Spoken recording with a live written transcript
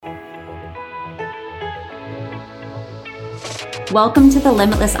Welcome to the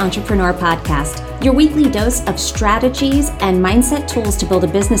Limitless Entrepreneur Podcast, your weekly dose of strategies and mindset tools to build a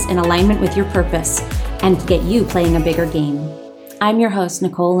business in alignment with your purpose and get you playing a bigger game. I'm your host,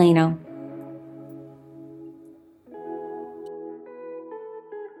 Nicole Lano.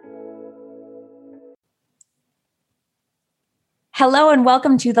 Hello and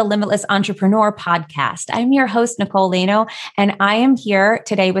welcome to the Limitless Entrepreneur Podcast. I'm your host, Nicole Lano, and I am here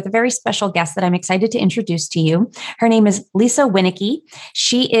today with a very special guest that I'm excited to introduce to you. Her name is Lisa Winicki.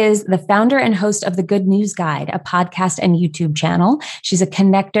 She is the founder and host of The Good News Guide, a podcast and YouTube channel. She's a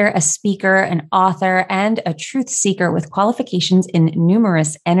connector, a speaker, an author, and a truth seeker with qualifications in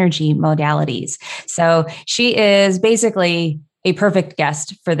numerous energy modalities. So she is basically a perfect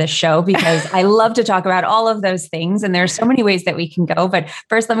guest for this show because I love to talk about all of those things. And there's so many ways that we can go. But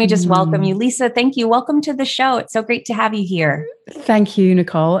first, let me just welcome you. Lisa, thank you. Welcome to the show. It's so great to have you here. Thank you,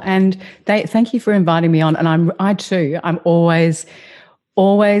 Nicole. And thank you for inviting me on. And I'm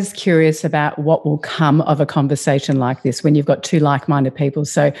always curious about what will come of a conversation like this when you've got two like-minded people.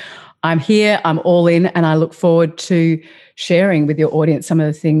 So I'm here, I'm all in, and I look forward to sharing with your audience some of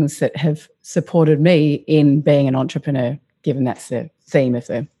the things that have supported me in being an entrepreneur, given that's the theme of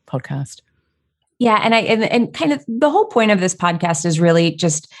the podcast. Yeah. And kind of the whole point of this podcast is really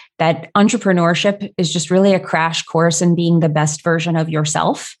just that entrepreneurship is just really a crash course in being the best version of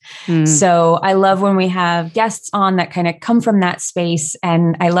yourself. So I love when we have guests on that kind of come from that space.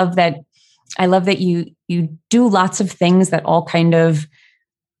 And I love that you do lots of things that all kind of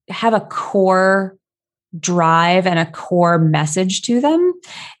have a core drive and a core message to them.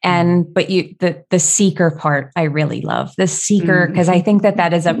 But the seeker part, I really love the seeker, because I think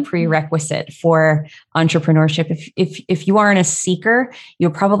that is a prerequisite for entrepreneurship. If you aren't a seeker, you're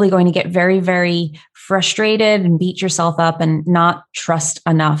probably going to get very, very frustrated and beat yourself up and not trust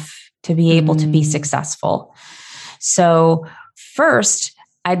enough to be able to be successful. So first,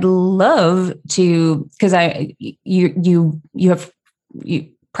 I'd love to, because you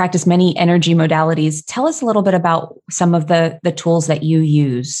practice many energy modalities. Tell us a little bit about some of the tools that you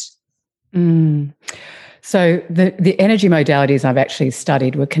use. So the energy modalities I've actually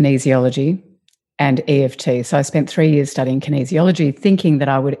studied were kinesiology and EFT. So I spent 3 years studying kinesiology, thinking that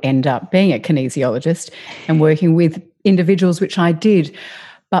I would end up being a kinesiologist and working with individuals, which I did.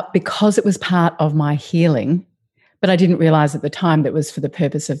 But because it was part of my healing, but I didn't realize at the time that was for the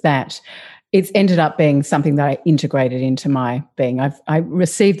purpose of that, it's ended up being something that I integrated into my being. I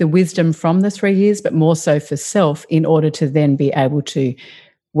received the wisdom from the 3 years, but more so for self in order to then be able to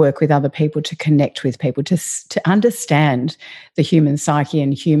work with other people, to connect with people, to understand the human psyche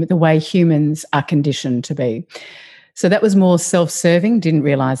and the way humans are conditioned to be. So that was more self-serving, didn't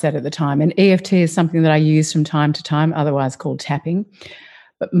realize that at the time. And EFT is something that I use from time to time, otherwise called tapping.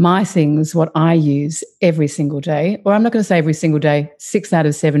 But my things, what I use every single day, or I'm not going to say every single day, 6 out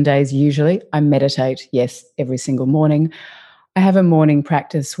of 7 days usually, I meditate, yes, every single morning. I have a morning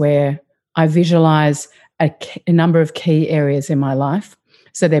practice where I visualize a number of key areas in my life.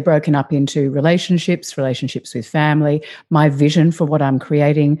 So they're broken up into relationships with family, my vision for what I'm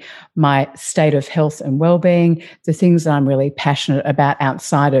creating, my state of health and well-being, the things that I'm really passionate about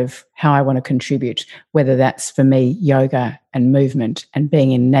outside of how I want to contribute, whether that's for me, yoga and movement and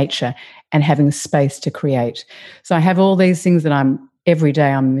being in nature and having space to create. So I have all these things that every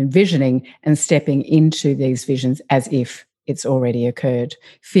day I'm envisioning and stepping into these visions as if it's already occurred,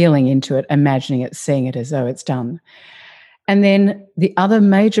 feeling into it, imagining it, seeing it as though it's done. And then the other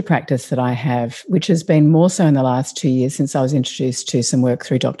major practice that I have, which has been more so in the last 2 years since I was introduced to some work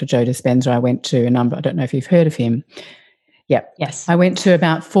through Dr. Joe Dispenza, I went to a number, I don't know if you've heard of him. Yep. Yes. I went to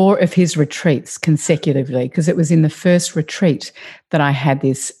about 4 of his retreats consecutively because it was in the first retreat that I had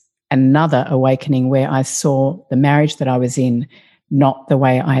another awakening where I saw the marriage that I was in not the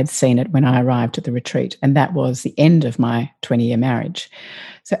way I had seen it when I arrived at the retreat. And that was the end of my 20-year marriage.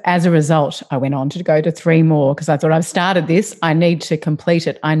 So as a result, I went on to go to 3 more because I thought I've started this. I need to complete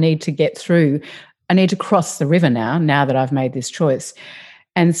it. I need to get through. I need to cross the river now that I've made this choice.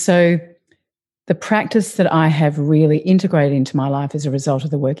 And so the practice that I have really integrated into my life as a result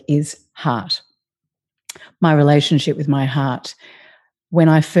of the work is heart. My relationship with my heart. When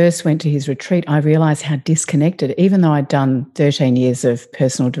I first went to his retreat, I realized how disconnected, even though I'd done 13 years of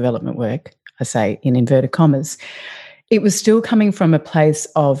personal development work, I say in inverted commas, it was still coming from a place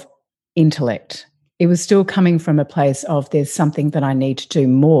of intellect. It was still coming from a place of there's something that I need to do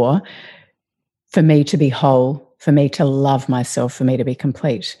more for me to be whole, for me to love myself, for me to be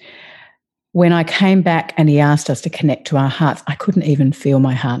complete. When I came back and he asked us to connect to our hearts, I couldn't even feel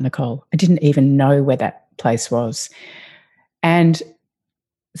my heart, Nicole. I didn't even know where that place was. And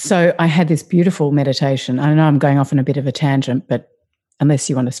So I had this beautiful meditation. I know I'm going off on a bit of a tangent, but unless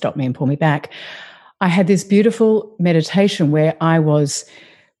you want to stop me and pull me back, I had this beautiful meditation where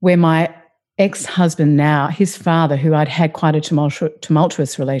my ex-husband now, his father, who I'd had quite a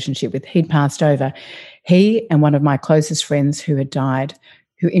tumultuous relationship with, he'd passed over. He and one of my closest friends who had died,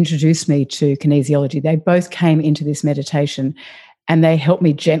 who introduced me to kinesiology, they both came into this meditation and they helped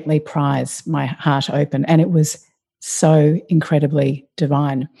me gently prise my heart open. And it was so incredibly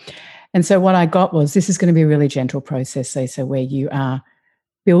divine. And so what I got was, this is going to be a really gentle process, Lisa, where you are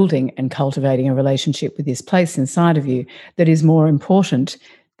building and cultivating a relationship with this place inside of you that is more important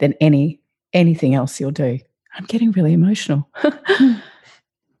than anything else you'll do. I'm getting really emotional.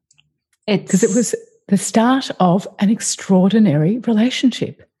 Because it was the start of an extraordinary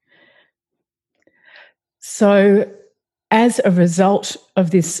relationship. So as a result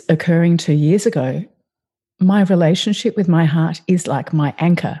of this occurring 2 years ago, my relationship with my heart is like my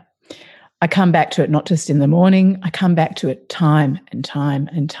anchor. I come back to it not just in the morning, I come back to it time and time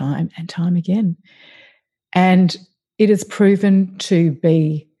and time and time again. And it has proven to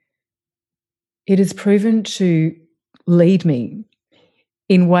lead me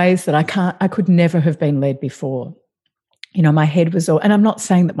in ways that I could never have been led before. You know, my head was and I'm not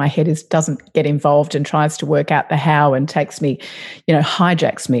saying that my head doesn't get involved and tries to work out the how and takes me,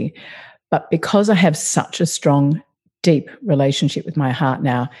 hijacks me. But because I have such a strong, deep relationship with my heart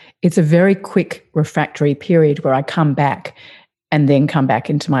now, it's a very quick refractory period where I come back and then come back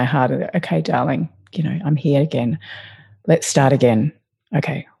into my heart. Okay, darling, I'm here again. Let's start again.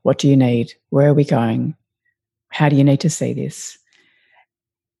 Okay, what do you need? Where are we going? How do you need to see this?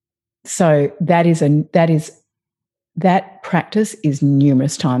 So that practice is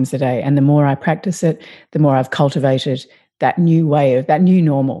numerous times a day. And the more I practice it, the more I've cultivated that new way of that new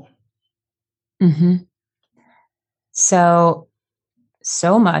normal. Mm-hmm. So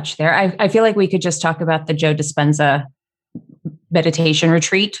much there. I feel like we could just talk about the Joe Dispenza meditation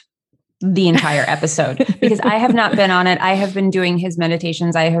retreat the entire episode, because I have not been on it. I have been doing his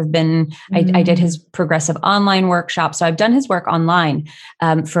meditations. I did his progressive online workshop. So I've done his work online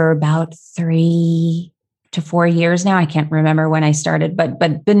for about 3 to 4 years now. I can't remember when I started, but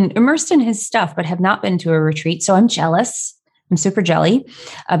been immersed in his stuff, but have not been to a retreat. So I'm jealous. I'm super jelly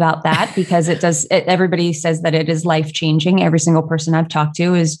about that, because everybody says that it is life-changing. Every single person I've talked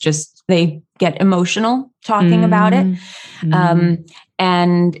to is just, they get emotional talking about it.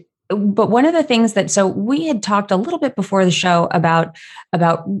 But one of the things so we had talked a little bit before the show about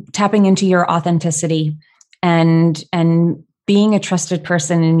tapping into your authenticity and being a trusted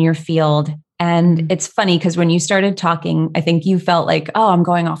person in your field. And it's funny because when you started talking, I think you felt like, oh, I'm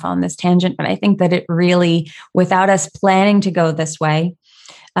going off on this tangent. But I think that it really, without us planning to go this way,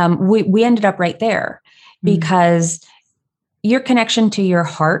 we ended up right there, because your connection to your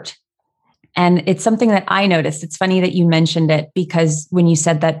heart. And it's something that I noticed. It's funny that you mentioned it, because when you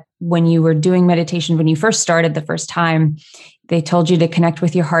said that when you were doing meditation, when you first started the first time, they told you to connect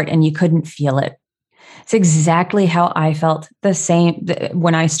with your heart and you couldn't feel it. It's exactly how I felt the same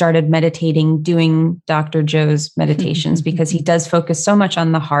when I started meditating, doing Dr. Joe's meditations, because he does focus so much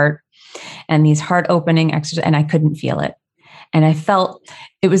on the heart and these heart opening exercises, and I couldn't feel it. And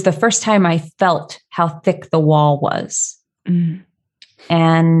it was the first time I felt how thick the wall was.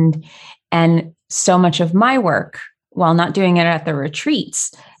 And so much of my work, while not doing it at the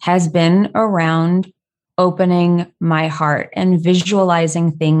retreats, has been around opening my heart and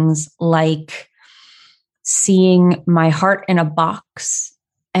visualizing things like seeing my heart in a box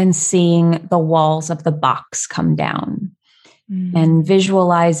and seeing the walls of the box come down, and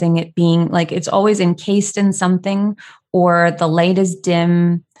visualizing it being like it's always encased in something, or the light is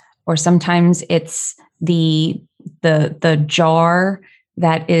dim, or sometimes it's the jar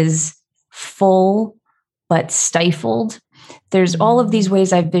that is full but stifled. There's all of these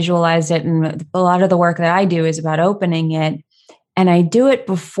ways I've visualized it, and a lot of the work that I do is about opening it. And I do it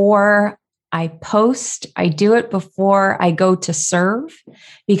before I post. I do it before I go to serve,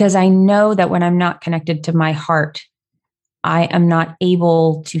 because I know that when I'm not connected to my heart, I am not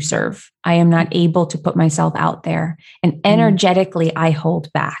able to serve. I am not able to put myself out there, and energetically I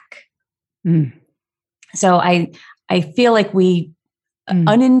hold back. So I feel like we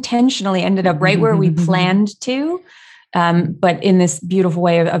unintentionally ended up right where we planned to, but in this beautiful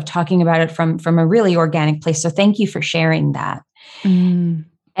way of talking about it from a really organic place. So thank you for sharing that. And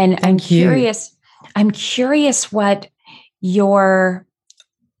I'm curious what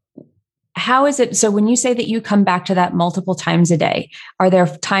how is it? So when you say that you come back to that multiple times a day, are there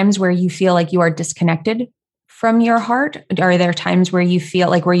times where you feel like you are disconnected from your heart? Are there times where you feel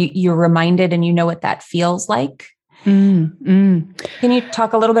like you're reminded and you know what that feels like? Can you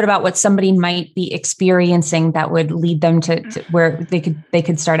talk a little bit about what somebody might be experiencing that would lead them to where they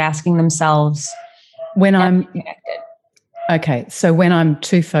could start asking themselves when I'm connected? Okay, so when I'm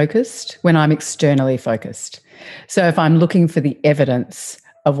too focused, when I'm externally focused. So if I'm looking for the evidence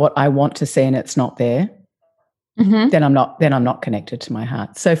of what I want to see and it's not there, then I'm not connected to my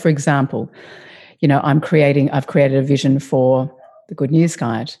heart. So for example, I've created a vision for the Good News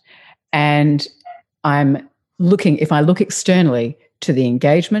Guide, and I'm looking, if I look externally to the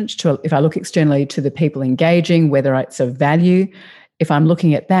engagement, if I look externally to the people engaging, whether it's of value, if I'm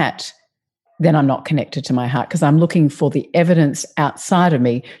looking at that, then I'm not connected to my heart, because I'm looking for the evidence outside of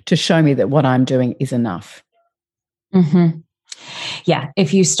me to show me that what I'm doing is enough. Yeah.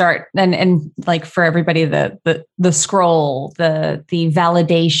 If you start and like for everybody, the scroll, the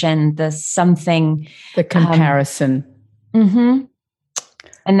validation, the something, the comparison.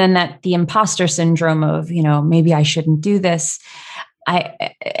 And then the imposter syndrome of, maybe I shouldn't do this.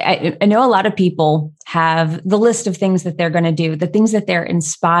 I know a lot of people have the list of things that they're going to do, the things that they're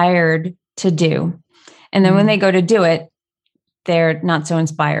inspired to do. And then when they go to do it, they're not so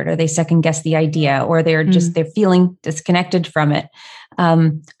inspired, or they second guess the idea, or they're feeling disconnected from it.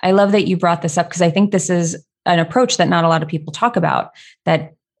 I love that you brought this up, because I think this is an approach that not a lot of people talk about,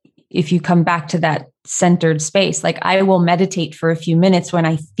 that if you come back to that centered space, like I will meditate for a few minutes when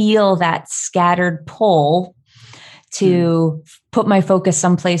I feel that scattered pull to put my focus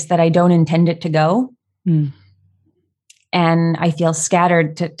someplace that I don't intend it to go. And I feel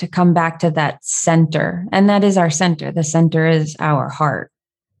scattered to come back to that center. And that is our center. The center is our heart.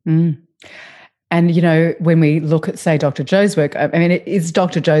 And, when we look at, say, Dr. Joe's work, I mean, it is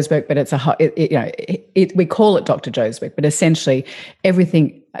Dr. Joe's work, but it's we call it Dr. Joe's work, but essentially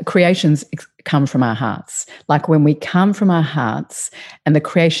everything, creations come from our hearts. Like when we come from our hearts and the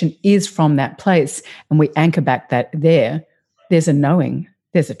creation is from that place, and we anchor back there's a knowing,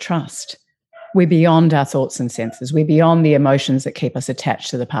 there's a trust. We're beyond our thoughts and senses. We're beyond the emotions that keep us attached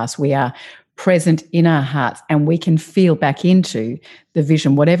to the past. We are present in our hearts, and we can feel back into the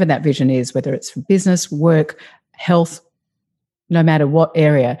vision, whatever that vision is, whether it's for business, work, health, no matter what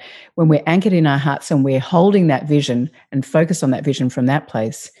area. When we're anchored in our hearts and we're holding that vision and focused on that vision from that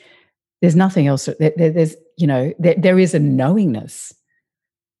place, there's nothing else. There is a knowingness,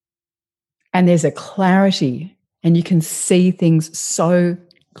 and there's a clarity, and you can see things so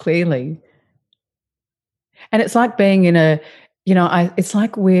clearly. And it's like being in it's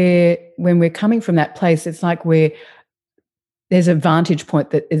like when we're coming from that place, it's like there's a vantage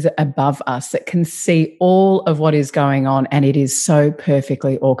point that is above us that can see all of what is going on, and it is so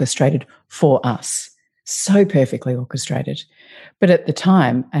perfectly orchestrated for us, so perfectly orchestrated. But at the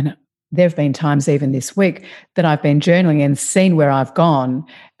time, and there have been times even this week that I've been journaling and seen where I've gone,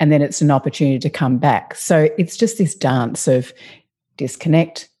 and then it's an opportunity to come back. So it's just this dance of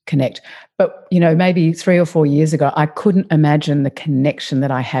disconnect, connect. But, maybe 3 or 4 years ago, I couldn't imagine the connection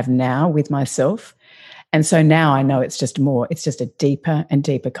that I have now with myself. And so now I know it's just a deeper and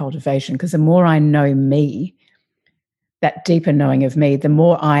deeper cultivation, because the more I know me, that deeper knowing of me, the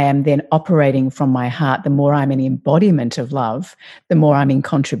more I am then operating from my heart, the more I'm an embodiment of love, the more I'm in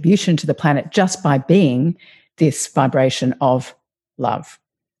contribution to the planet just by being this vibration of love.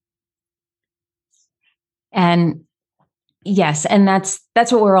 And yes, and that's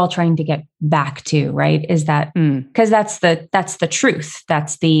what we're all trying to get back to, right? Is that because that's the truth.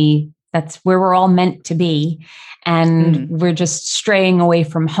 That's where we're all meant to be, and we're just straying away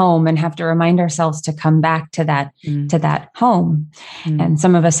from home and have to remind ourselves to come back to that home. And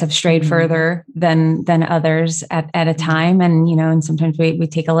some of us have strayed further than others at a time, and and sometimes we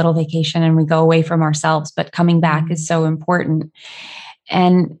take a little vacation and we go away from ourselves, but coming back is so important.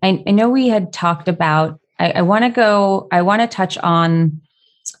 And I know we had talked about. I want to touch on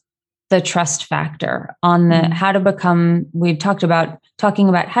the trust factor, on the how to become, we've talking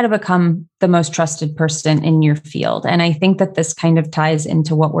about how to become the most trusted person in your field. And I think that this kind of ties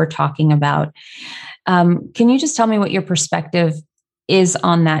into what we're talking about. Can you just tell me what your perspective is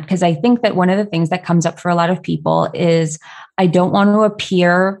on that? Because I think that one of the things that comes up for a lot of people is, I don't want to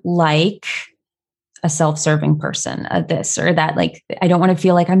appear like a self-serving person, this or that. Like, I don't want to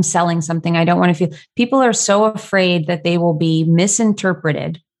feel like I'm selling something. I don't want to feel, people are so afraid that they will be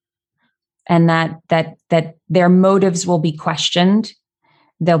misinterpreted, and that their motives will be questioned.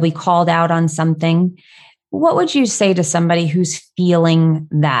 They'll be called out on something. What would you say to somebody who's feeling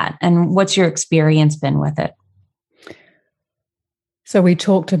that? And what's your experience been with it? So we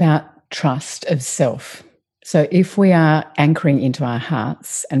talked about trust of self. So if we are anchoring into our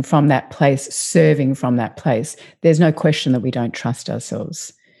hearts and from that place, serving from that place, there's no question that we don't trust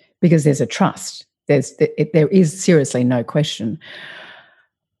ourselves, because there's a trust. there is seriously no question.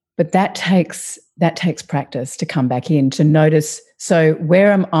 But that takes practice to come back in, to notice, so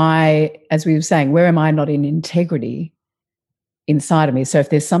where am I, as we were saying, where am I not in integrity inside of me? So if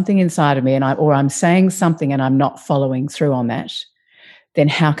there's something inside of me or I'm saying something and I'm not following through on that, then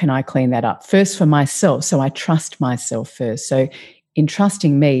how can I clean that up? First for myself, so I trust myself first. So in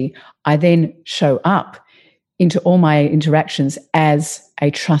trusting me, I then show up into all my interactions as a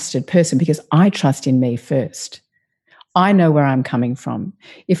trusted person because I trust in me first. I know where I'm coming from.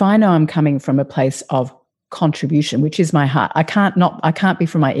 If I know I'm coming from a place of contribution, which is my heart, I can't be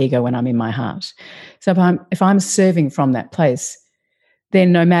from my ego when I'm in my heart. So if I'm serving from that place,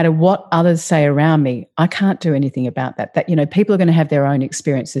 then no matter what others say around me, I can't do anything about that. People are going to have their own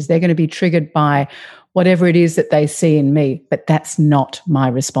experiences. They're going to be triggered by whatever it is that they see in me, but that's not my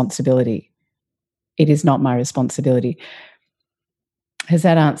responsibility. It is not my responsibility. Has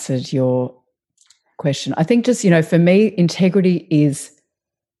that answered your question? I think just, for me, integrity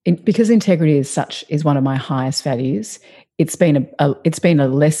because integrity is one of my highest values. It's been a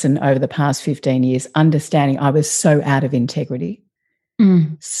lesson over the past 15 years, understanding I was so out of integrity.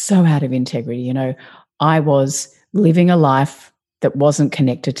 So out of integrity. I was living a life that wasn't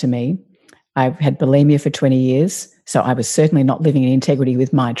connected to me. I had bulimia for 20 years, so I was certainly not living in integrity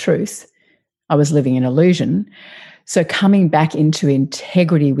with my truth. I was living in illusion. So coming back into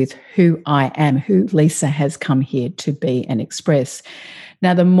integrity with who I am, who Lisa has come here to be and express.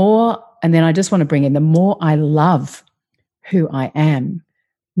 Now, the more I love who I am,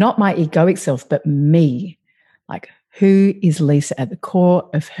 not my egoic self, but me, like, who is Lisa at the core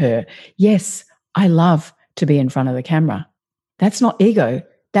of her? Yes, I love to be in front of the camera. That's not ego.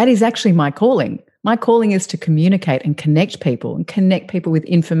 That is actually my calling. My calling is to communicate and connect people with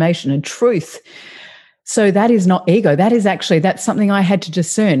information and truth. So that is not ego. That's something I had to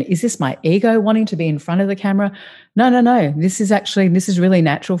discern. Is this my ego wanting to be in front of the camera? No. This is really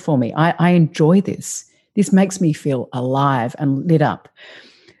natural for me. I enjoy this. This makes me feel alive and lit up.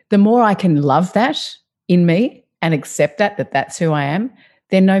 The more I can love that in me, and accept that's who I am,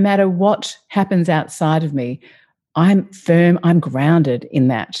 then no matter what happens outside of me, I'm firm, I'm grounded in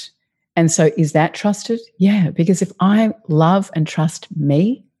that. And so is that trusted? Yeah, because if I love and trust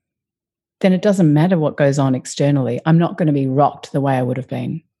me, then it doesn't matter what goes on externally. I'm not going to be rocked the way I would have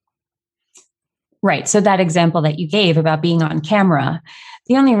been. Right. So that example that you gave about being on camera,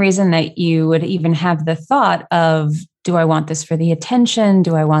 the only reason that you would even have the thought of, do I want this for the attention?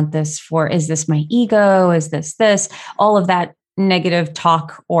 Do I want this is this my ego? Is this? All of that negative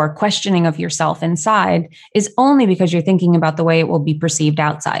talk or questioning of yourself inside is only because you're thinking about the way it will be perceived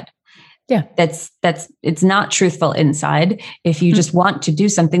outside. Yeah. It's not truthful inside. If you just want to do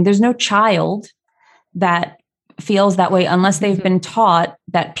something, there's no child that feels that way unless they've been taught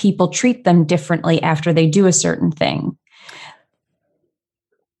that people treat them differently after they do a certain thing.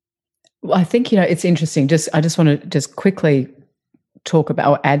 Well, I think, it's interesting. I just want to quickly talk about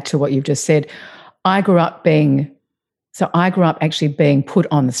or add to what you've just said. I grew up actually being put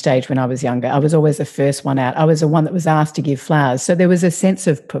on the stage when I was younger. I was always the first one out. I was the one that was asked to give flowers. So there was a sense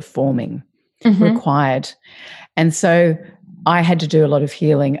of performing required. And so I had to do a lot of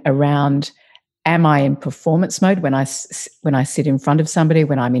healing around, am I in performance mode when I sit in front of somebody,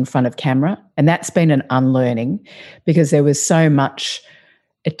 when I'm in front of camera? And that's been an unlearning because there was so much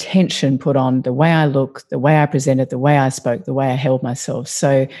attention put on the way I look, the way I presented, the way I spoke, the way I held myself.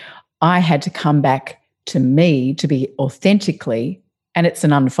 So I had to come back to me to be authentically, and it's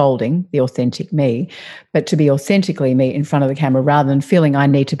an unfolding, the authentic me, but to be authentically me in front of the camera rather than feeling I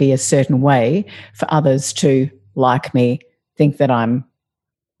need to be a certain way for others to like me, think that I'm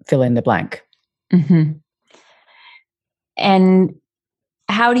fill in the blank. Mm-hmm. And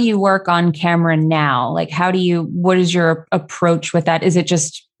how do you work on camera now? Like, what is your approach with that? Is it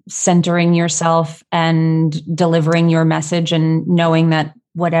just centering yourself and delivering your message and knowing that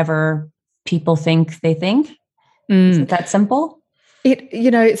whatever people think, they think? Is it that simple?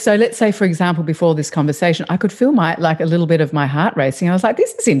 So let's say, for example, before this conversation, I could feel a little bit of my heart racing. I was like,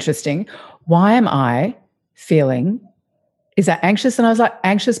 this is interesting. Why am I feeling, is that anxious? And I was like,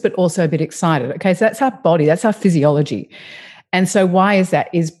 anxious, but also a bit excited. Okay, so that's our body, that's our physiology. And so why is that?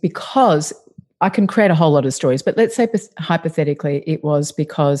 Is because I can create a whole lot of stories, but let's say hypothetically it was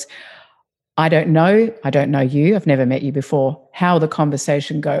because I don't know you, I've never met you before, how will the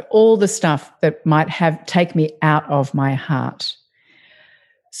conversation go, all the stuff that might take me out of my heart.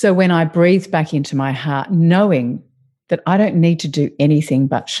 So when I breathe back into my heart, knowing that I don't need to do anything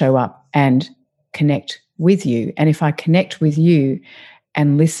but show up and connect with you. And if I connect with you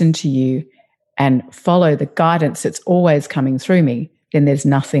and listen to you and follow the guidance that's always coming through me, then there's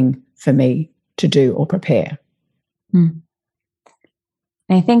nothing for me to do or prepare.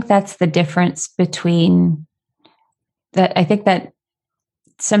 I think that's the difference between that. I think that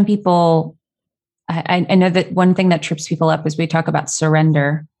some people, I know that one thing that trips people up is we talk about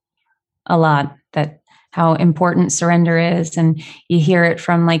surrender a lot, that how important surrender is. And you hear it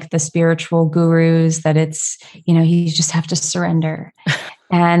from like the spiritual gurus that it's, you just have to surrender.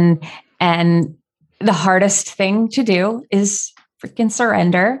 and the hardest thing to do is freaking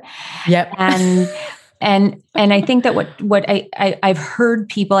surrender. Yep. And I think that what I've heard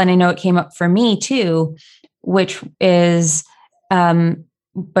people, and I know it came up for me too, which is,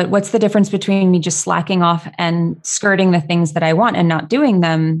 but what's the difference between me just slacking off and skirting the things that I want and not doing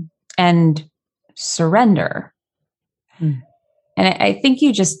them and surrender? And I think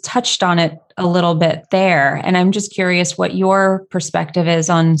you just touched on it a little bit there. And I'm just curious what your perspective is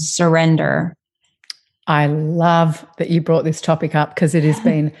on surrender. I love that you brought this topic up because it has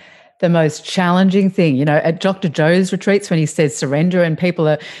been the most challenging thing, at Dr. Joe's retreats when he says surrender and people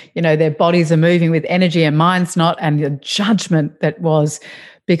are, their bodies are moving with energy and mind's not, and the judgment that was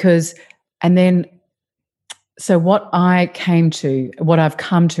so what I've come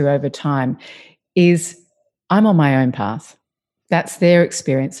to over time is I'm on my own path. That's their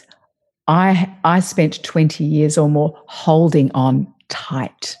experience. I spent 20 years or more holding on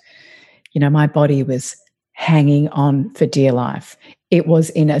tight. My body was hanging on for dear life. It was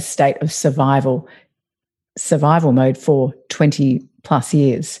in a state of survival mode for 20 plus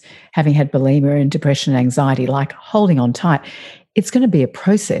years, having had bulimia and depression and anxiety, like holding on tight. It's going to be a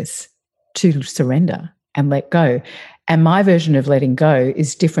process to surrender and let go. And my version of letting go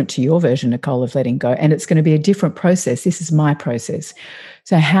is different to your version, Nicole, of letting go. And it's going to be a different process. This is my process.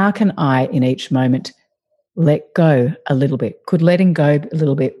 So how can I, in each moment, let go a little bit? Could letting go a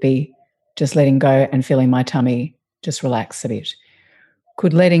little bit be just letting go and feeling my tummy just relax a bit?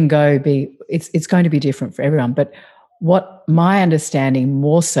 Could letting go be, it's going to be different for everyone. But what my understanding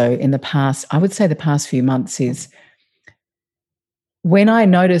more so in the past, I would say the past few months, is when I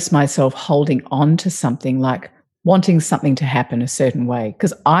notice myself holding on to something, like wanting something to happen a certain way,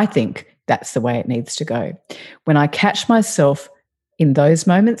 because I think that's the way it needs to go. When I catch myself in those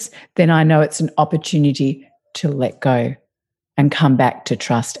moments, then I know it's an opportunity to let go and come back to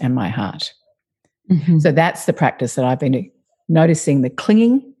trust and my heart. So that's the practice that I've been noticing, the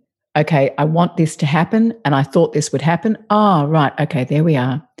clinging. Okay, I want this to happen and I thought this would happen. Oh, right. Okay, there we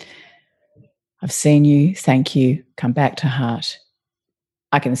are. I've seen you. Thank you. Come back to heart.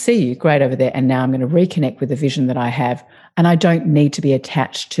 I can see you. Great, over there. And now I'm going to reconnect with the vision that I have. And I don't need to be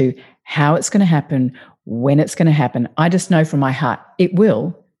attached to how it's going to happen, when it's going to happen. I just know from my heart, it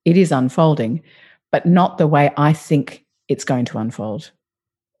will. It is unfolding, but not the way I think it's going to unfold.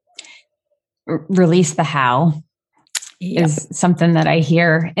 Release the how is something that I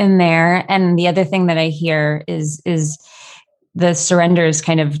hear in there. And the other thing that I hear is the surrender is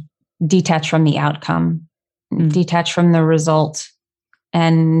kind of detach from the outcome, detach from the result.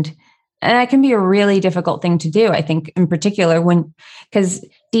 And that can be a really difficult thing to do, I think, in particular, because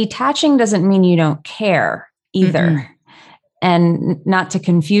detaching doesn't mean you don't care either. And not to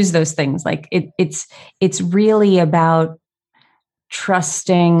confuse those things. Like it's really about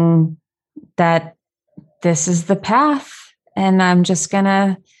trusting that this is the path and I'm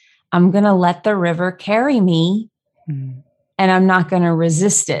going to let the river carry me and I'm not going to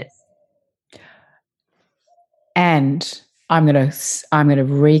resist it. And I'm going to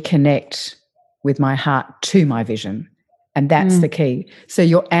reconnect with my heart to my vision. And that's the key. So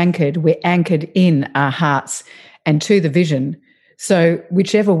we're anchored in our hearts and to the vision. So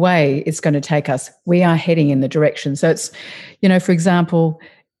whichever way it's going to take us, we are heading in the direction. So it's, for example,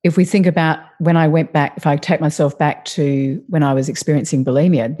 if we think about when I went back, if I take myself back to when I was experiencing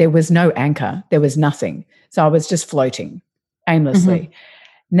bulimia, there was no anchor, there was nothing. So I was just floating aimlessly.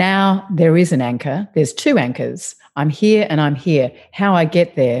 Now there is an anchor, there's two anchors. I'm here and I'm here. How I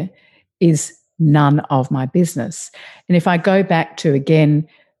get there is none of my business. And if I go back to, again,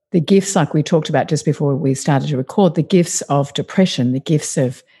 the gifts like we talked about just before we started to record, the gifts of depression, the gifts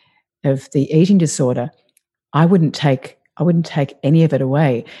of the eating disorder, I wouldn't take any of it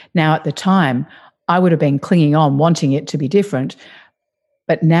away. Now, at the time, I would have been clinging on, wanting it to be different.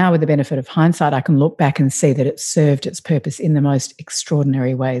 But now, with the benefit of hindsight, I can look back and see that it served its purpose in the most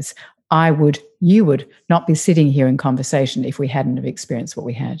extraordinary ways. You would not be sitting here in conversation if we hadn't have experienced what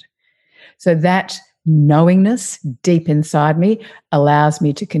we had. So that knowingness deep inside me allows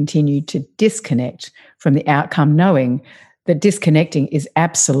me to continue to disconnect from the outcome, knowing that disconnecting is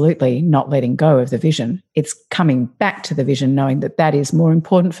absolutely not letting go of the vision. It's coming back to the vision, knowing that that is more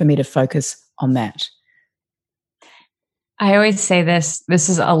important for me to focus on that. I always say this. This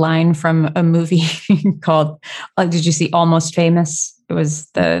is a line from a movie called, did you see Almost Famous? It was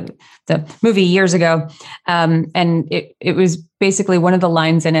the movie years ago. And it was basically one of the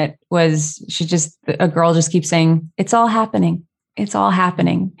lines in it was a girl just keeps saying, it's all happening. It's all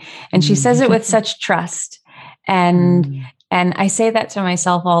happening. And she says it with such trust. And I say that to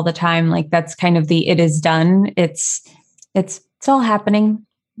myself all the time. Like that's kind of it is done. It's all happening.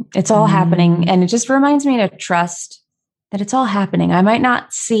 It's all happening. And it just reminds me to trust that it's all happening. I might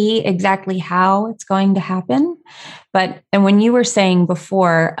not see exactly how it's going to happen, and when you were saying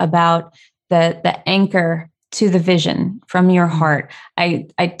before about the anchor to the vision from your heart, I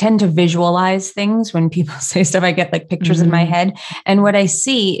tend to visualize things when people say stuff. I get like pictures in my head. And what I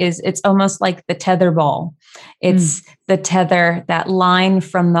see is it's almost like the tether ball. It's the tether, that line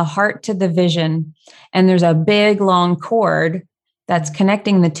from the heart to the vision. And there's a big long cord that's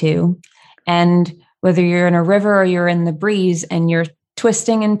connecting the two. And whether you're in a river or you're in the breeze and you're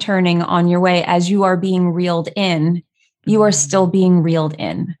twisting and turning on your way as you are being reeled in, you are still being reeled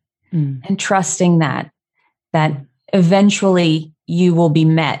in, and trusting that eventually you will be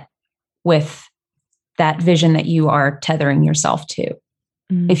met with that vision that you are tethering yourself to,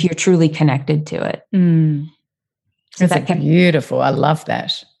 if you're truly connected to it. So that's beautiful. I love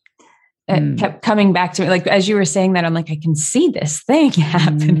that. It kept coming back to me. Like, as you were saying that, I'm like, I can see this thing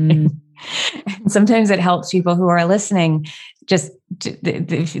happening. And sometimes it helps people who are listening, just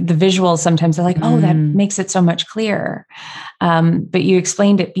the visuals. Sometimes they're like, oh, that makes it so much clearer. But you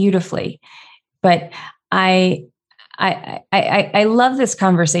explained it beautifully. But I love this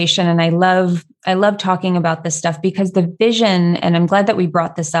conversation, and I love talking about this stuff, because the vision, and I'm glad that we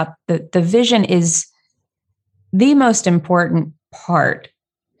brought this up, the vision is the most important part,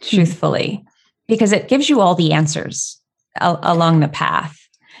 truthfully, because it gives you all the answers along the path.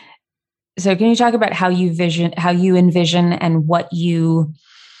 So can you talk about how you envision, and what's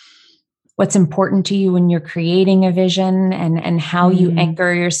important to you when you're creating a vision, and how you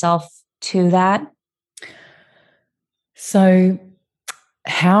anchor yourself to that? So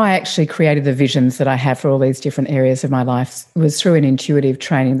how I actually created the visions that I have for all these different areas of my life was through an intuitive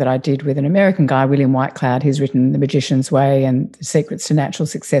training that I did with an American guy, William Whitecloud. He's written The Magician's Way and The Secrets to Natural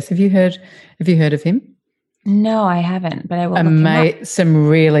Success. Have you heard of him? No, I haven't, but I will look him up. Some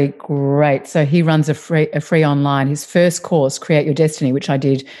really great. So he runs a free online. His first course, Create Your Destiny, which I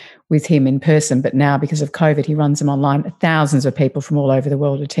did with him in person, but now because of COVID, he runs them online. Thousands of people from all over the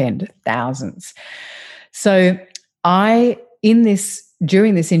world attend, thousands. So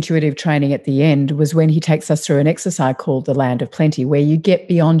during this intuitive training at the end was when he takes us through an exercise called the Land of Plenty, where you get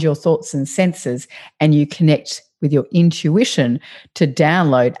beyond your thoughts and senses and you connect with your intuition to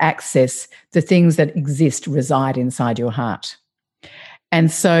download, access the things that reside inside your heart.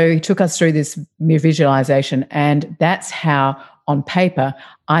 And so he took us through this visualization, and that's how, on paper,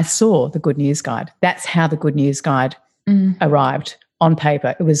 I saw the Good News Guide. That's how the Good News Guide arrived on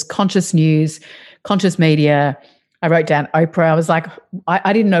paper. It was conscious news, conscious media. I wrote down Oprah. I was like,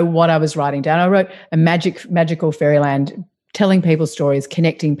 I didn't know what I was writing down. I wrote a magical fairyland, telling people stories,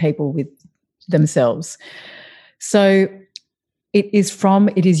 connecting people with themselves. So it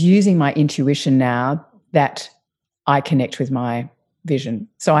is using my intuition now that I connect with my vision.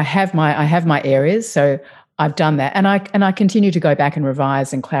 So I have my areas. So I've done that, and I continue to go back and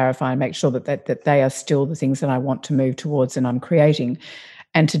revise and clarify and make sure that they are still the things that I want to move towards and I'm creating.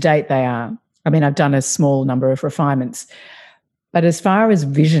 And to date, they are. I mean, I've done a small number of refinements. But as far as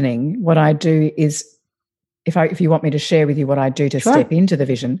visioning, what I do is, if you want me to share with you what I do to step into the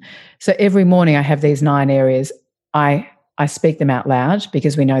vision. So every morning I have these 9 areas. I speak them out loud,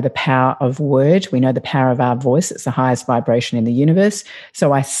 because we know the power of word. We know the power of our voice. It's the highest vibration in the universe.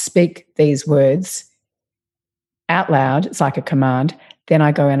 So I speak these words out loud. It's like a command. Then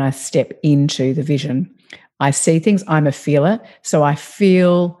I go and I step into the vision. I see things. I'm a feeler. So I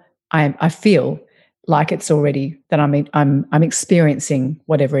feel like it's already that I'm experiencing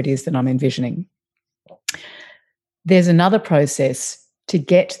whatever it is that I'm envisioning. There's another process to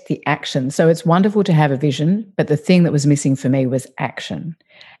get the action. So it's wonderful to have a vision, but the thing that was missing for me was action,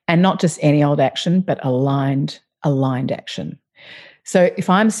 and not just any old action, but aligned action. So if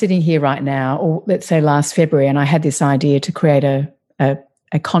I'm sitting here right now, or let's say last February, and I had this idea to create a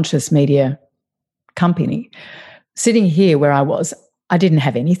conscious media company, sitting here where I was, I didn't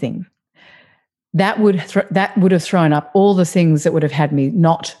have anything. That would have thrown up all the things that would have had me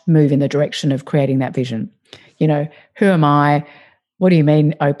not move in the direction of creating that vision. You know, who am I? What do you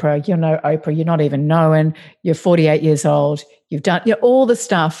mean, Oprah? You're no Oprah. You're not even known. You're 48 years old. You've done all the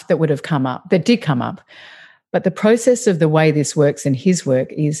stuff that would have come up, that did come up. But the process of the way this works in his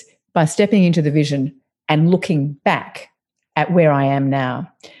work is by stepping into the vision and looking back at where I am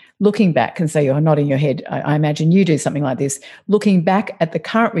now. Looking back, and so you're nodding your head, I imagine you do something like this. Looking back at the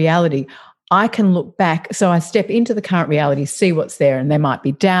current reality, I can look back. So I step into the current reality, see what's there, and there might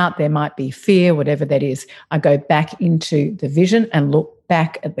be doubt, there might be fear, whatever that is. I go back into the vision and look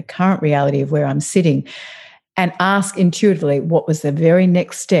back at the current reality of where I'm sitting and ask intuitively what was the very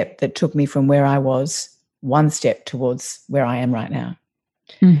next step that took me from where I was one step towards where I am right now.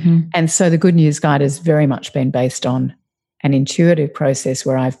 Mm-hmm. And so the Good News Guide has very much been based on an intuitive process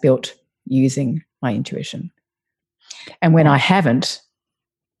where I've built using my intuition. And when I haven't,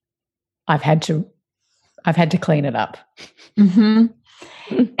 I've had to clean it up. Mm-hmm.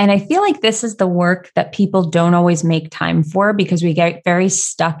 And I feel like this is the work that people don't always make time for, because we get very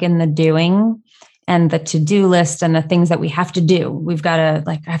stuck in the doing and the to-do list and the things that we have to do. We've got to,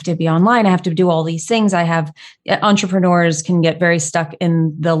 like, I have to be online. I have to do all these things. Entrepreneurs can get very stuck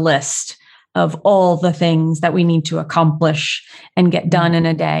in the list of all the things that we need to accomplish and get done in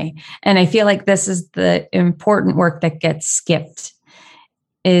a day. And I feel like this is the important work that gets skipped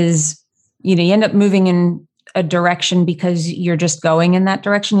is, you end up moving in a direction because you're just going in that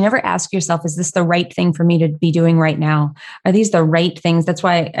direction. You never ask yourself, is this the right thing for me to be doing right now? Are these the right things? That's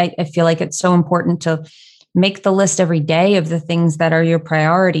why I feel like it's so important to make the list every day of the things that are your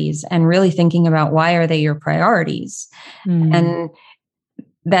priorities and really thinking about why are they your priorities? And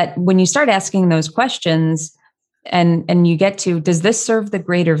that when you start asking those questions and you get to, does this serve the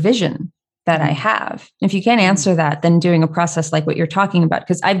greater vision that I have? If you can't answer that, then doing a process like what you're talking about,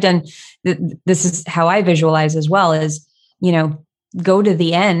 because I've done, this is how I visualize as well, is, go to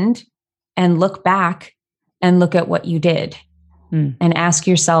the end and look back and look at what you did and ask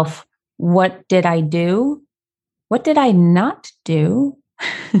yourself, what did I do? What did I not do?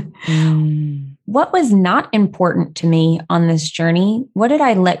 What was not important to me on this journey? What did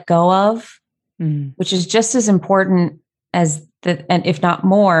I let go of? Which is just as important as and if not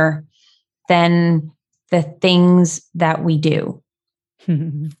more, than the things that we do.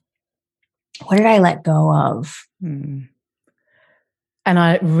 What did I let go of? And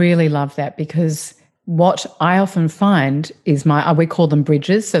I really love that, because what I often find is we call them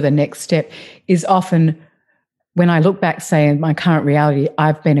bridges. So the next step is often when I look back, say, in my current reality,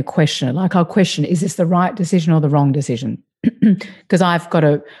 I've been a questioner. Like, I'll question, is this the right decision or the wrong decision? Because I've got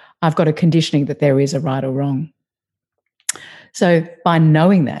a conditioning that there is a right or wrong. So by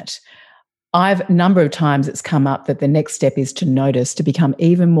knowing that, a number of times it's come up that the next step is to notice, to become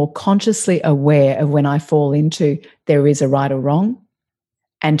even more consciously aware of when I fall into there is a right or wrong,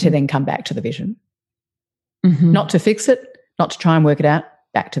 and to then come back to the vision. Not to fix it, not to try and work it out,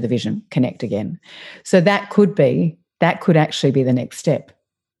 back to the vision, connect again. So that could actually be the next step,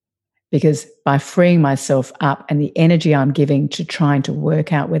 because by freeing myself up and the energy I'm giving to trying to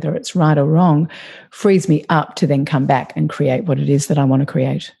work out whether it's right or wrong frees me up to then come back and create what it is that I want to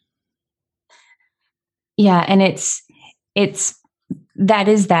create. Yeah. And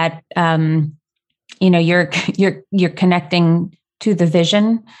you're connecting to the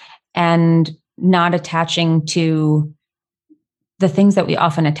vision and not attaching to the things that we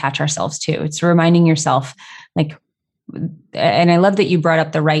often attach ourselves to. It's reminding yourself, like, and I love that you brought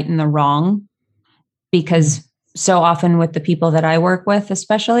up the right and the wrong, because so often with the people that I work with,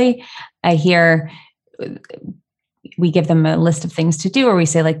 especially, I hear we give them a list of things to do, or we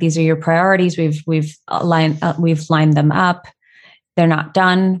say, like, these are your priorities. We've lined them up. They're not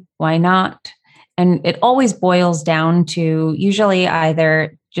done. Why not? And it always boils down to usually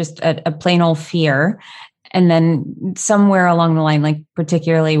either just a plain old fear. And then somewhere along the line, like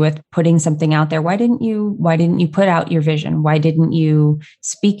particularly with putting something out there, why didn't you put out your vision? Why didn't you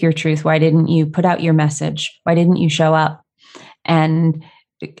speak your truth? Why didn't you put out your message? Why didn't you show up? And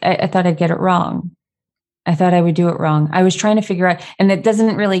I thought I'd get it wrong. I thought I would do it wrong. I was trying to figure out, and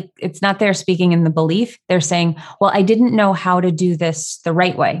it's not there speaking in the belief. They're saying, well, I didn't know how to do this the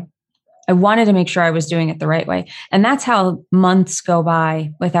right way. I wanted to make sure I was doing it the right way. And that's how months go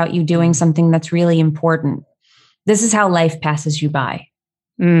by without you doing something that's really important. This is how life passes you by.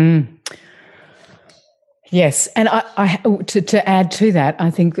 Yes. And I to add to that,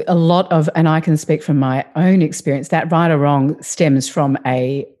 I think a lot of, and I can speak from my own experience, that right or wrong stems from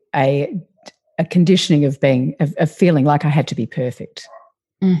a conditioning of feeling like I had to be perfect.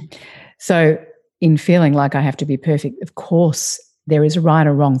 So in feeling like I have to be perfect, of course, there is a right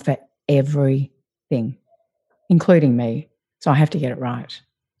or wrong for everything, including me. So I have to get it right.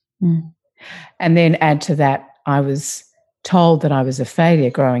 And then add to that, I was told that I was a failure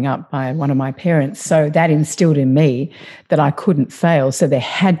growing up by one of my parents. So that instilled in me that I couldn't fail. So there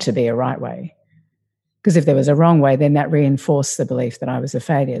had to be a right way. Because if there was a wrong way, then that reinforced the belief that I was a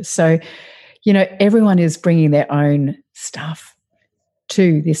failure. So you know, everyone is bringing their own stuff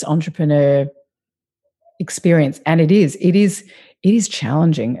to this entrepreneur experience, and it is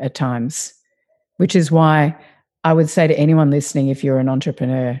challenging at times, which is why I would say to anyone listening, if you're an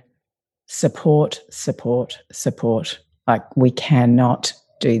entrepreneur, support. Like, we cannot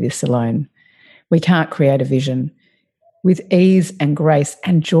do this alone. We can't create a vision with ease and grace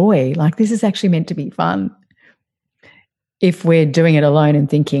and joy. Like, this is actually meant to be fun. If we're doing it alone and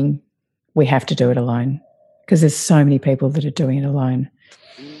thinking we have to do it alone, because there's so many people that are doing it alone.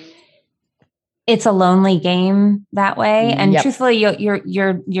 It's a lonely game that way. And truthfully,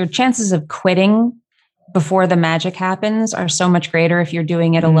 your chances of quitting before the magic happens are so much greater if you're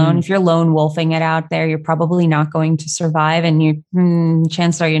doing it alone. If you're lone wolfing it out there, you're probably not going to survive, and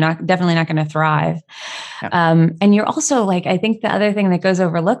chances are you're definitely not going to thrive. And you're also, like, I think the other thing that goes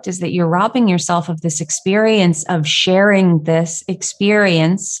overlooked is that you're robbing yourself of this experience of sharing this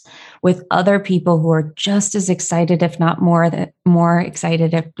experience with other people who are just as excited, if not more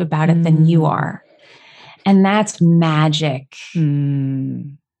excited about it than you are. And that's magic.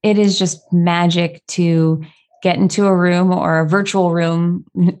 It is just magic to get into a room or a virtual room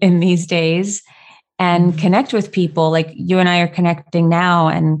in these days and connect with people like you and I are connecting now.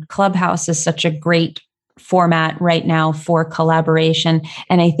 And Clubhouse is such a great format right now for collaboration.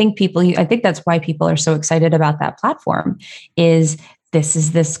 And I think that's why people are so excited about that platform, is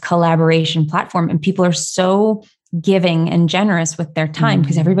this collaboration platform, and people are so giving and generous with their time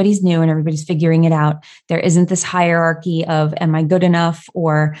because everybody's new and everybody's figuring it out. There isn't this hierarchy of, am I good enough?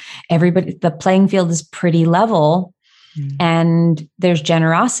 Or the playing field is pretty level and there's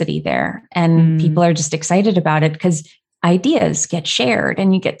generosity there, and people are just excited about it because ideas get shared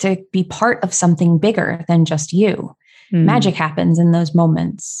and you get to be part of something bigger than just you. Magic happens in those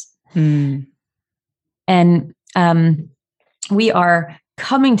moments. And, we are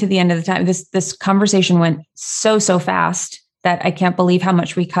coming to the end of the time. This conversation went so fast that I can't believe how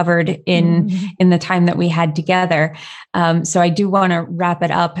much we covered in the time that we had together. So I do want to wrap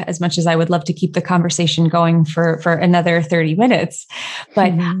it up, as much as I would love to keep the conversation going for another 30 minutes.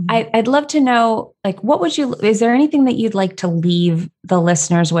 But I'd love to know, like, is there anything that you'd like to leave the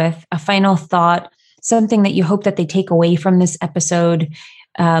listeners with? A final thought, something that you hope that they take away from this episode?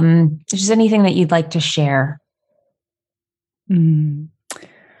 Just anything that you'd like to share?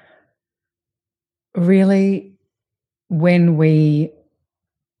 Really, when we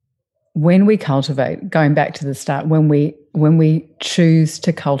cultivate, going back to the start, when we choose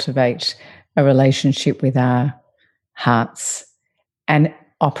to cultivate a relationship with our hearts and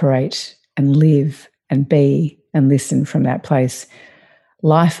operate and live and be and listen from that place,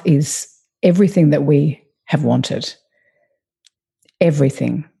 life is everything that we have wanted.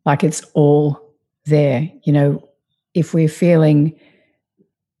 Everything. Like, it's all there. You know, if we're feeling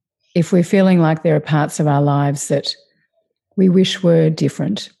like there are parts of our lives that we wish were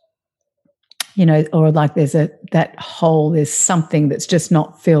different, you know, or like there's there's something that's just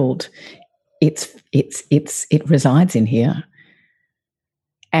not filled, it resides in here.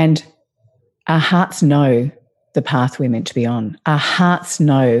 And our hearts know the path we're meant to be on. Our hearts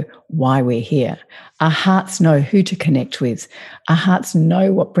know why we're here. Our hearts know who to connect with. Our hearts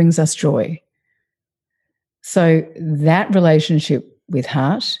know what brings us joy. So that relationship with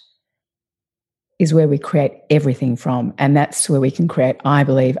heart is where we create everything from. And that's where we can create, I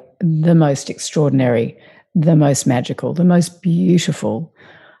believe, the most extraordinary, the most magical, the most beautiful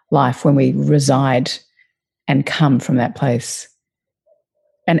life, when we reside and come from that place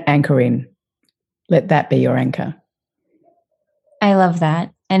and anchor in. Let that be your anchor. I love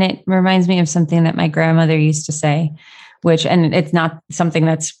that. And it reminds me of something that my grandmother used to say, and it's not something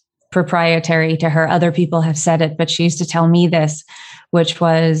that's proprietary to her. Other people have said it, but she used to tell me this, which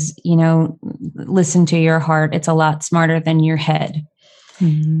was, you know, listen to your heart. It's a lot smarter than your head.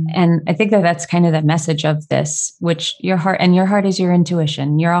 And I think that that's kind of the message of this, which your heart is your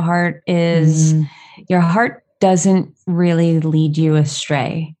intuition. Your heart doesn't really lead you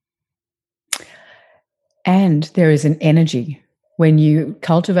astray. And there is an energy. When you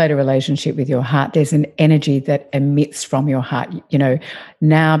cultivate a relationship with your heart, there's an energy that emits from your heart. You know,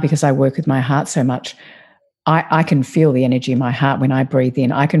 now, because I work with my heart so much, I can feel the energy in my heart when I breathe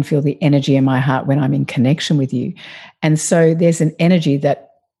in. I can feel the energy in my heart when I'm in connection with you. And so there's an energy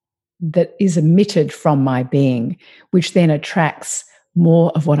that is emitted from my being, which then attracts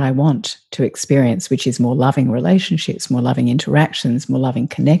more of what I want to experience, which is more loving relationships, more loving interactions, more loving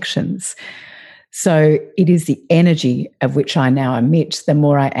connections. So it is the energy of which I now emit, the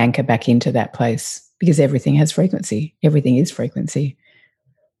more I anchor back into that place, because everything has frequency. Everything is frequency.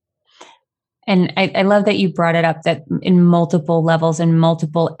 And I love that you brought it up, that in multiple levels and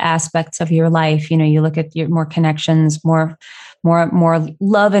multiple aspects of your life, you look at your more connections, more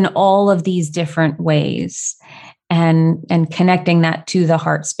love in all of these different ways, and connecting that to the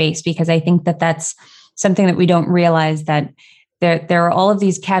heart space, because I think that that's something that we don't realize, that there are all of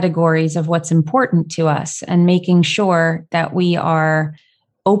these categories of what's important to us, and making sure that we are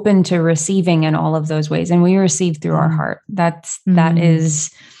open to receiving in all of those ways. And we receive through our heart. That is,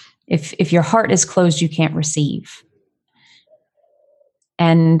 if your heart is closed, you can't receive.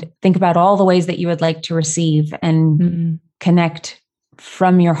 And think about all the ways that you would like to receive, and connect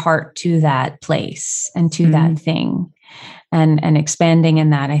from your heart to that place and to that thing, and expanding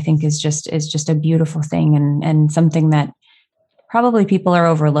in that, I think is just a beautiful thing, and something that probably people are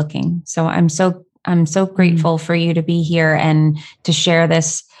overlooking. So I'm so grateful for you to be here and to share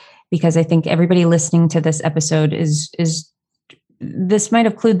this, because I think everybody listening to this episode this might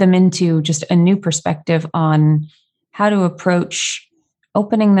have clued them into just a new perspective on how to approach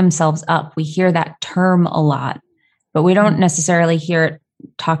opening themselves up. We hear that term a lot, but we don't necessarily hear it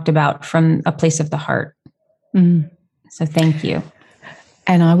talked about from a place of the heart. So thank you.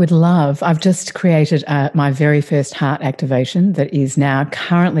 And I've just created my very first heart activation that is now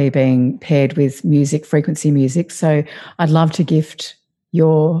currently being paired with frequency music. So I'd love to gift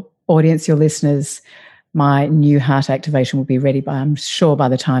your audience, your listeners, my new heart activation will be ready I'm sure by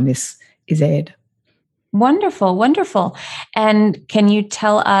the time this is aired. Wonderful, wonderful. And can you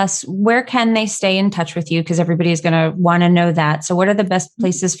tell us, where can they stay in touch with you? Because everybody is going to want to know that. So what are the best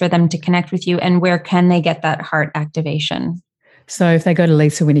places for them to connect with you, and where can they get that heart activation? So if they go to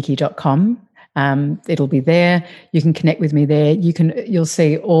lisawinicky.com, it'll be there. You can connect with me there. You'll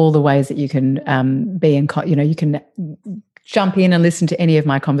see all the ways that you can be in, you can jump in and listen to any of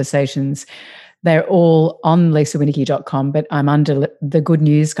my conversations. They're all on lisawinicky.com, but I'm under the Good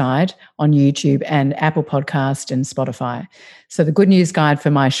News Guide on YouTube and Apple Podcast and Spotify. So the Good News Guide for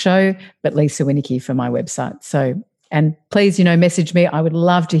my show, but Lisa Winicky for my website. So, and please, message me. I would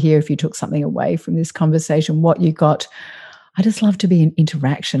love to hear if you took something away from this conversation, what you got. I just love to be in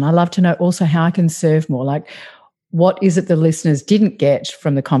interaction. I love to know also how I can serve more. Like, what is it the listeners didn't get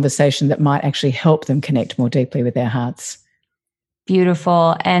from the conversation that might actually help them connect more deeply with their hearts?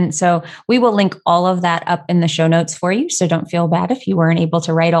 Beautiful. And so we will link all of that up in the show notes for you. So don't feel bad if you weren't able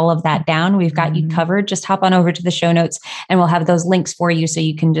to write all of that down. We've got you covered. Just hop on over to the show notes and we'll have those links for you. So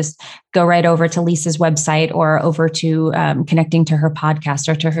you can just go right over to Lisa's website or over to connecting to her podcast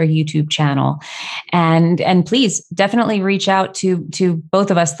or to her YouTube channel. And please definitely reach out to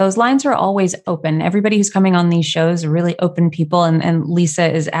both of us. Those lines are always open. Everybody who's coming on these shows are really open people. And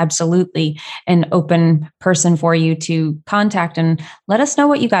Lisa is absolutely an open person for you to contact, and let us know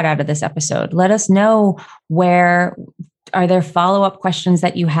what you got out of this episode. Let us know, where are there follow-up questions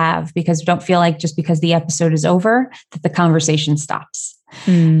that you have, because don't feel like just because the episode is over that the conversation stops.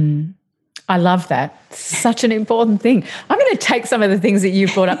 I love that. Such an important thing. I'm going to take some of the things that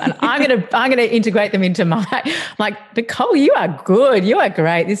you've brought up and I'm going to integrate them into my, like, Nicole, you are good. You are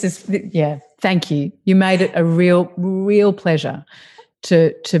great. Thank you. You made it a real pleasure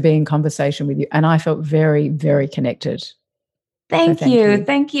to be in conversation with you. And I felt very, very connected. Thank you.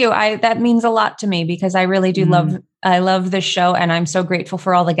 Thank you. That means a lot to me, because I really do love this show, and I'm so grateful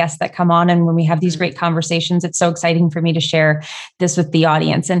for all the guests that come on. And when we have these great conversations, it's so exciting for me to share this with the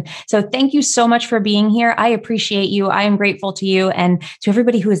audience. And so thank you so much for being here. I appreciate you. I am grateful to you. And to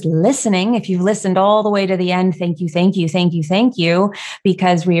everybody who is listening, if you've listened all the way to the end, thank you,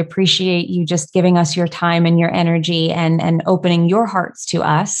 because we appreciate you just giving us your time and your energy and opening your hearts to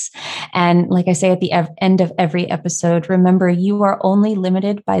us. And like I say at the end of every episode, remember, you are only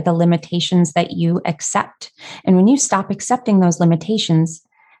limited by the limitations that you accept. And when you stop accepting those limitations,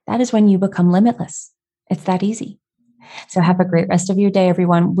 that is when you become limitless. It's that easy. So have a great rest of your day,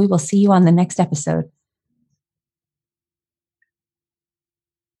 everyone. We will see you on the next episode.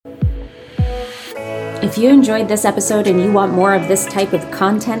 If you enjoyed this episode and you want more of this type of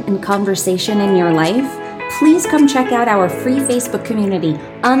content and conversation in your life, please come check out our free Facebook community,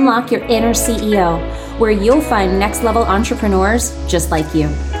 Unlock Your Inner CEO, where you'll find next level entrepreneurs just like you.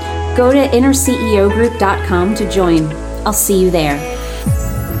 Go to innerceogroup.com to join. I'll see you there.